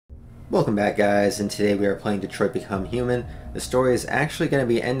Welcome back, guys, and today we are playing Detroit Become Human. The story is actually going to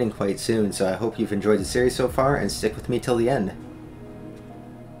be ending quite soon, so I hope you've enjoyed the series so far and stick with me till the end.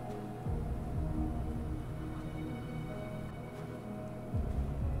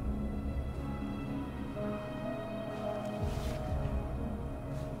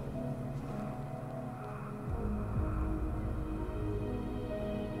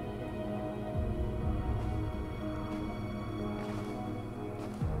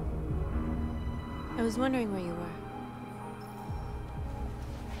 I was wondering where you were.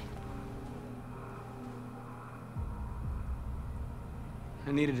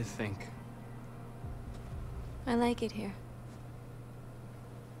 I needed to think. I like it here.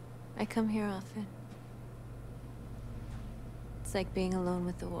 I come here often. It's like being alone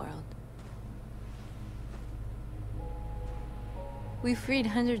with the world. We freed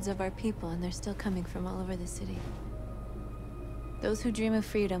hundreds of our people, and they're still coming from all over the city. Those who dream of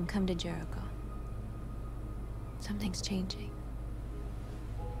freedom come to Jericho. Something's changing.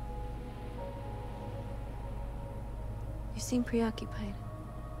 You seem preoccupied.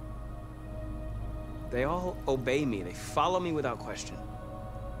 They all obey me. They follow me without question.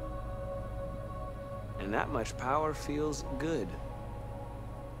 And that much power feels good.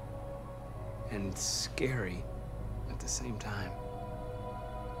 And scary at the same time.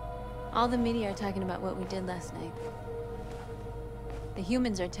 All the media are talking about what we did last night. The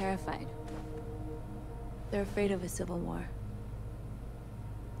humans are terrified. They're afraid of a civil war.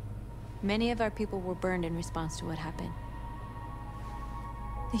 Many of our people were burned in response to what happened.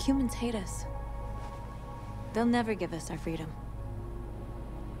 The humans hate us. They'll never give us our freedom.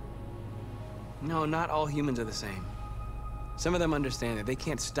 No, not all humans are the same. Some of them understand that they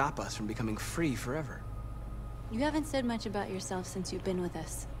can't stop us from becoming free forever. You haven't said much about yourself since you've been with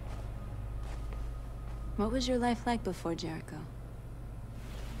us. What was your life like before Jericho?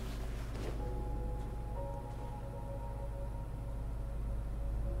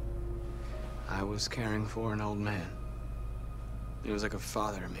 I was caring for an old man. He was like a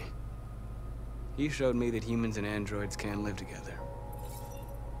father to me. He showed me that humans and androids can live together.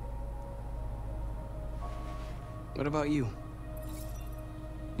 What about you?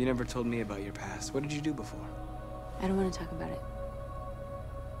 You never told me about your past. What did you do before? I don't want to talk about it.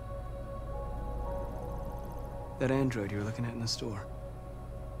 That android you were looking at in the store.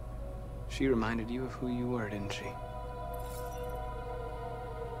 She reminded you of who you were, didn't she?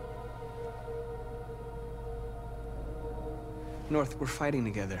 North, we're fighting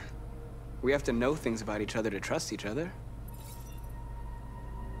together. We have to know things about each other to trust each other.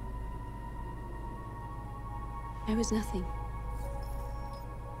 I was nothing.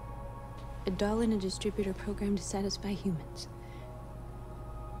 A doll in a distributor program to satisfy humans.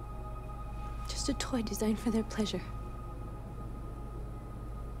 Just a toy designed for their pleasure.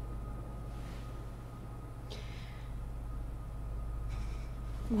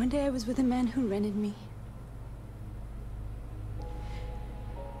 One day I was with a man who rented me.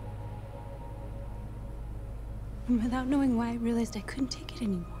 And without knowing why, I realized I couldn't take it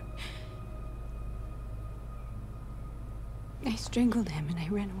anymore. I strangled him and I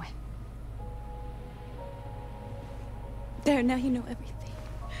ran away. There, now you know everything.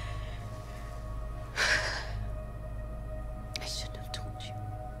 I shouldn't have told you.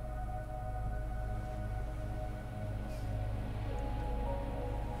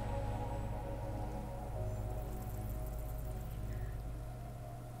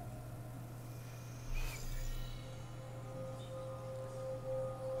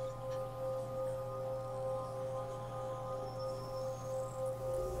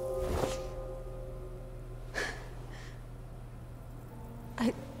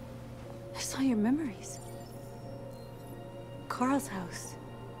 I saw your memories. Carl's house,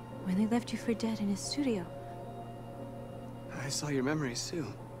 when they left you for dead in his studio. I saw your memories too.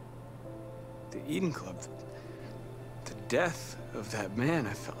 The Eden Club. The death of that man.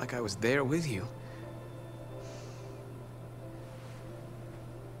 I felt like I was there with you.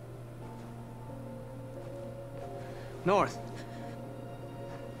 North.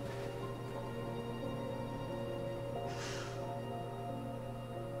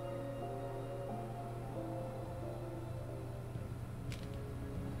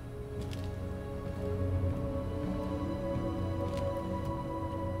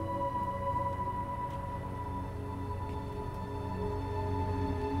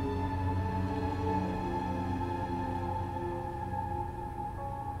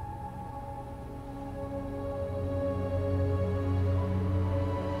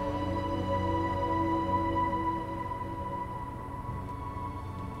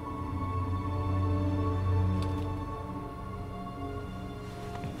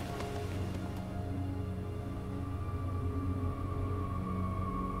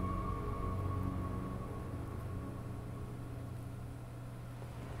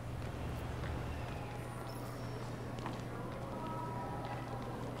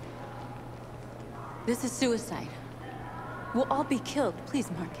 This is suicide. We'll all be killed.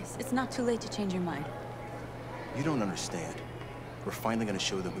 Please, Marcus. It's not too late to change your mind. You don't understand. We're finally gonna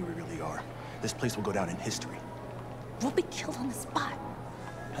show them who we really are. This place will go down in history. We'll be killed on the spot.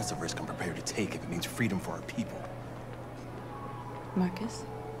 That's a risk I'm prepared to take if it means freedom for our people. Marcus,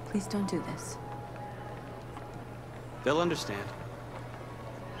 please don't do this. They'll understand.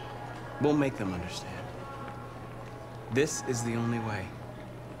 We'll make them understand. This is the only way.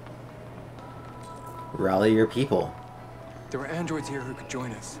 Rally your people. There are androids here who could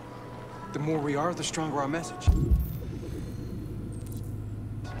join us. The more we are, the stronger our message.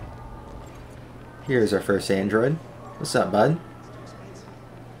 Here's our first android. What's up, bud?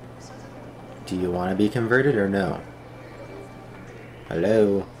 Do you want to be converted or no?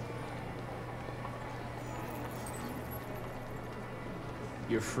 Hello?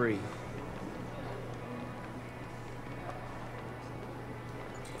 You're free.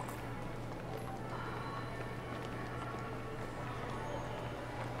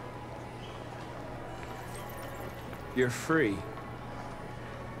 You're free.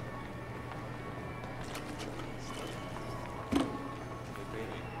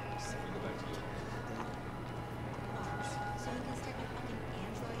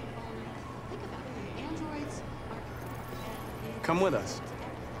 Come with us.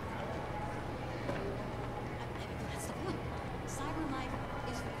 That's the point. Cyber life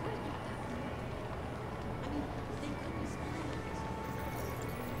is recorded like that. I mean, thank goodness.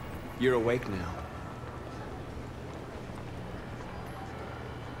 You're awake now.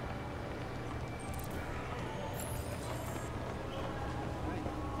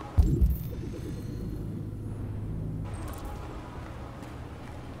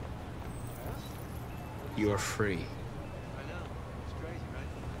 You're free.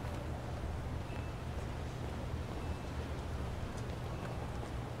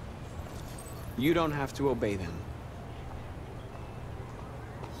 You don't have to obey them.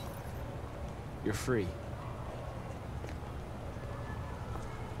 You're free.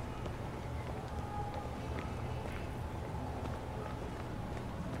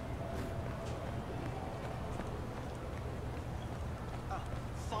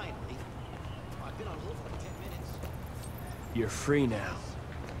 Finally. I've been on hold for like 10 minutes. You're free now.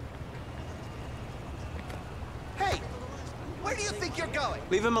 Hey! Where do you think you're going?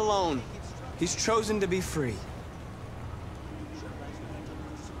 Leave him alone. He's chosen to be free.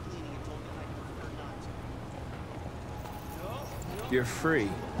 You're free.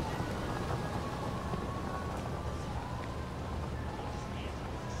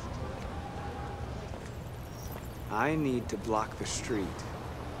 I need to block the street.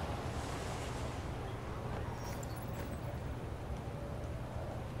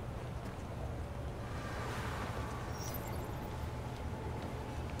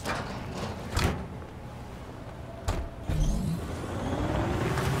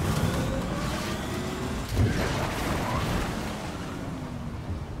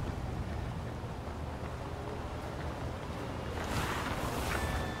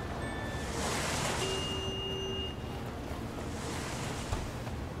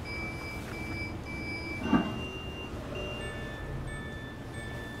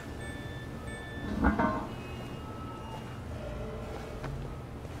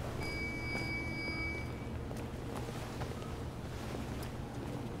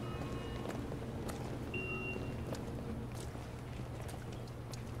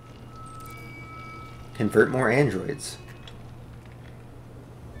 Convert more androids.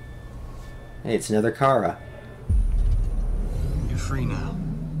 Hey, it's another Kara. You're free now.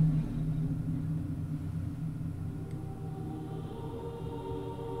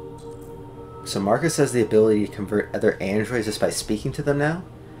 So Marcus has the ability to convert other androids just by speaking to them now?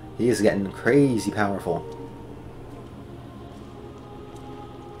 He is getting crazy powerful.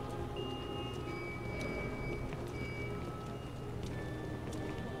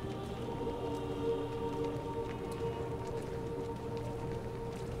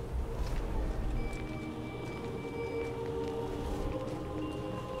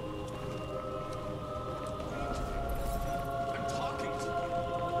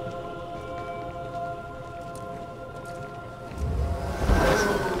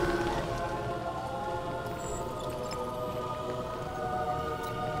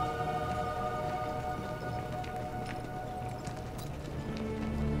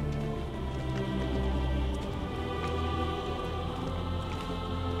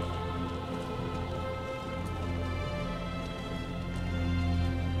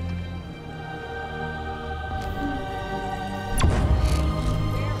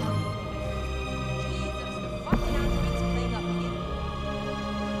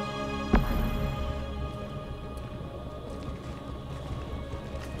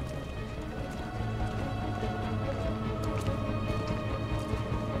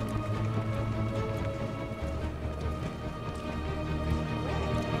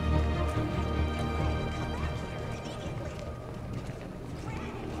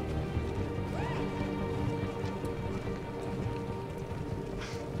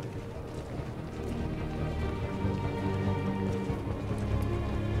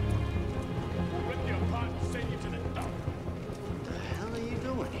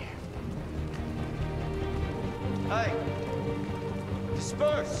 Hey!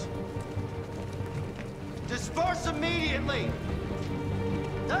 Disperse! Disperse immediately!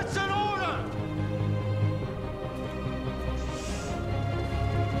 That's an order!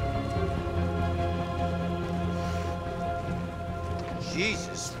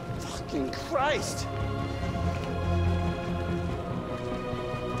 Jesus fucking Christ!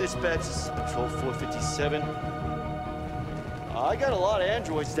 Dispatch, this is Patrol 457. I got a lot of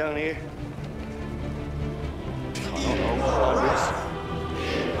androids down here. I don't know, hundreds,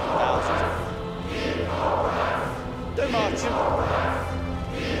 thousands. They're marching.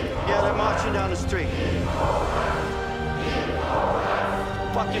 Yeah, they're marching down the street.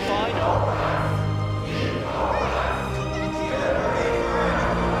 Fuck if I know.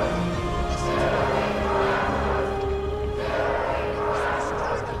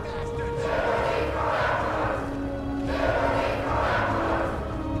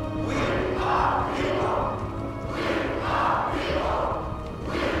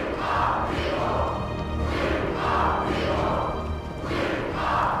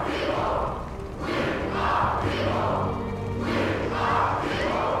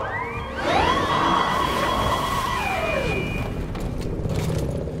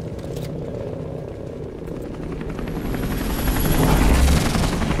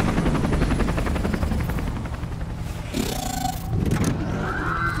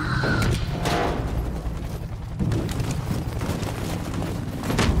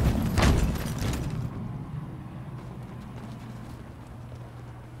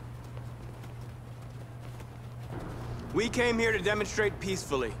 We came here to demonstrate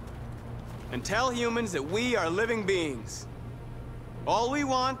peacefully and tell humans that we are living beings. All we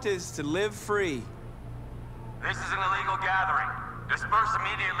want is to live free. This is an illegal gathering. Disperse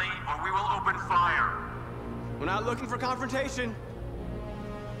immediately or we will open fire. We're not looking for confrontation.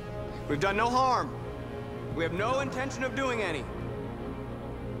 We've done no harm. We have no intention of doing any.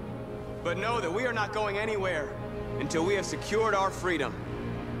 But know that we are not going anywhere until we have secured our freedom.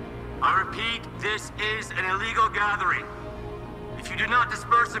 I repeat, this is an illegal gathering. If you do not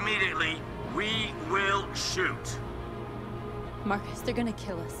disperse immediately, we will shoot. Markus, they're gonna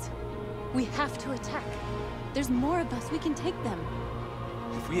kill us. We have to attack. There's more of us. We can take them.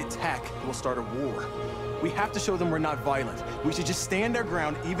 If we attack, we'll start a war. We have to show them we're not violent. We should just stand our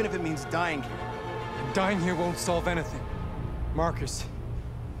ground, even if it means dying here. Dying here won't solve anything. Markus,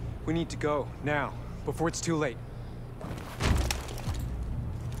 we need to go, now, before it's too late.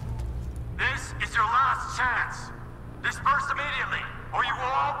 This is your last chance. Disperse immediately, or you will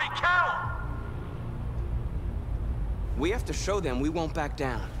all be killed. We have to show them we won't back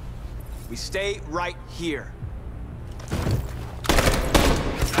down. We stay right here.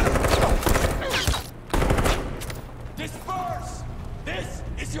 Disperse! This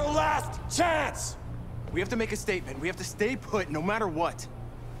is your last chance! We have to make a statement. We have to stay put, no matter what.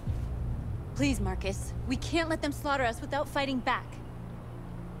 Please, Markus. We can't let them slaughter us without fighting back.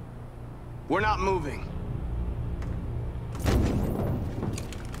 We're not moving.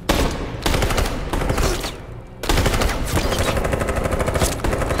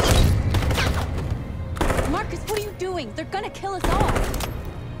 Markus, what are you doing? They're gonna kill us all!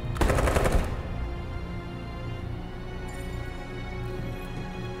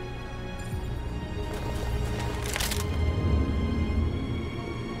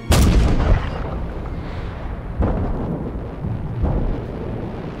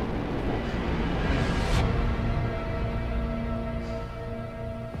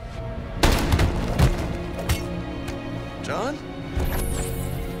 John?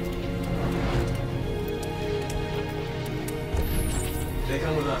 They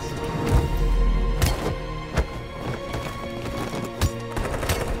come with us.